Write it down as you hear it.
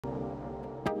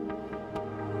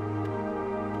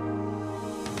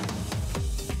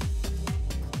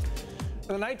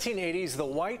In the 1980s, the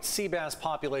white sea bass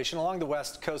population along the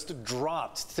west coast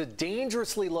dropped to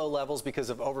dangerously low levels because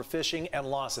of overfishing and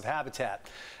loss of habitat.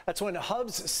 That's when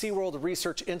Hub's SeaWorld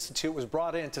Research Institute was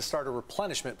brought in to start a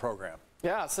replenishment program.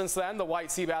 Yeah, since then, the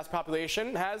white sea bass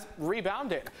population has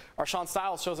rebounded. Our Sean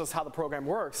Stiles shows us how the program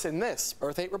works in this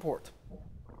Earth 8 report.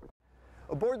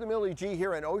 Aboard the Millie G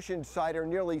here in Oceanside are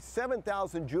nearly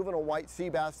 7,000 juvenile white sea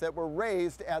bass that were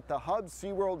raised at the Hub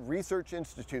SeaWorld Research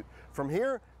Institute. From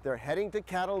here, they're heading to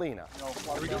Catalina.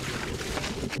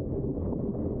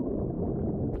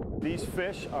 These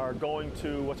fish are going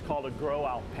to what's called a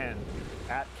grow-out pen.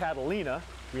 At Catalina,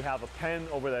 we have a pen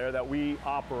over there that we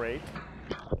operate.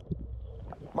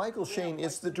 Michael Shane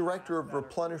is the Director of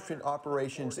Replenishment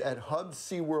Operations at Hub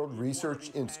SeaWorld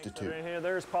Research Institute.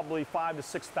 There's probably 5,000 to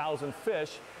 6,000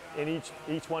 fish in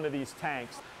each one of these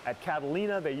tanks. At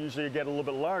Catalina, they usually get a little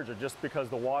bit larger just because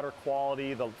the water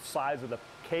quality, the size of the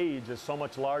cage is so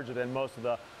much larger than most of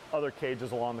the other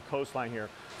cages along the coastline here.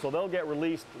 So they'll get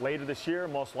released later this year,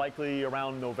 most likely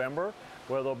around November,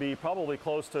 where they'll be probably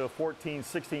close to 14,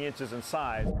 16 inches in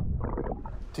size.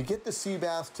 To get the sea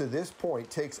bass to this point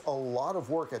takes a lot of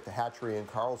work at the hatchery in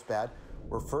Carlsbad,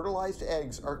 where fertilized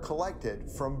eggs are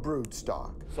collected from brood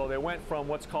stock. So they went from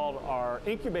what's called our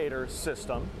incubator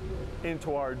system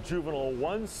into our juvenile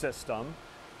 1 system,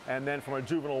 and then from our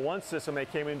juvenile 1 system they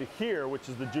came into here, which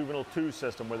is the juvenile 2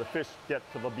 system, where the fish get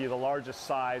to be the largest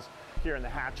size here in the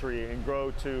hatchery and grow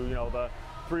to, the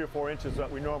 3 or 4 inches that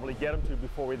we normally get them to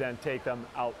before we then take them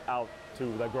out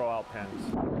to the grow-out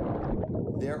pens.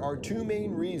 There are two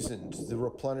main reasons the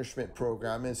replenishment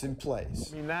program is in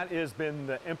place. That has been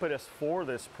the impetus for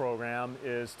this program,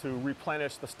 is to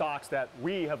replenish the stocks that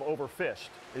we have overfished.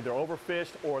 Either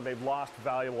overfished or they've lost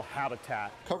valuable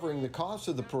habitat. Covering the costs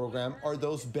of the program are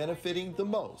those benefiting the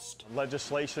most.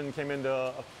 Legislation came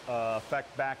into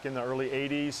effect back in the early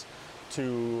 80s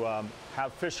to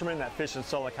have fishermen that fish in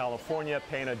Southern California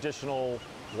pay an additional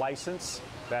license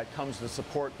that comes to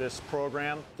support this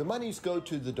program. The monies go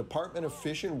to the Department of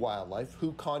Fish and Wildlife,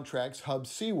 who contracts Hub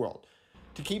SeaWorld.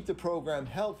 To keep the program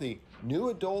healthy, new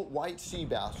adult white sea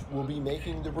bass will be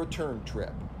making the return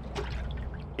trip.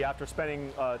 After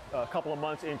spending a couple of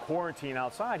months in quarantine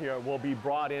outside here, we'll be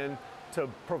brought in to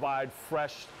provide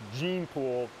fresh gene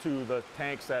pool to the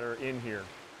tanks that are in here.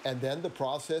 And then the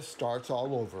process starts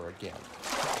all over again.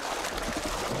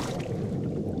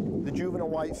 The juvenile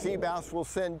white sea bass will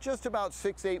spend just about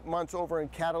 6-8 months over in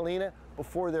Catalina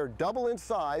before they're double in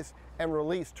size and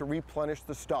released to replenish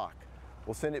the stock.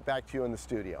 We'll send it back to you in the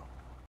studio.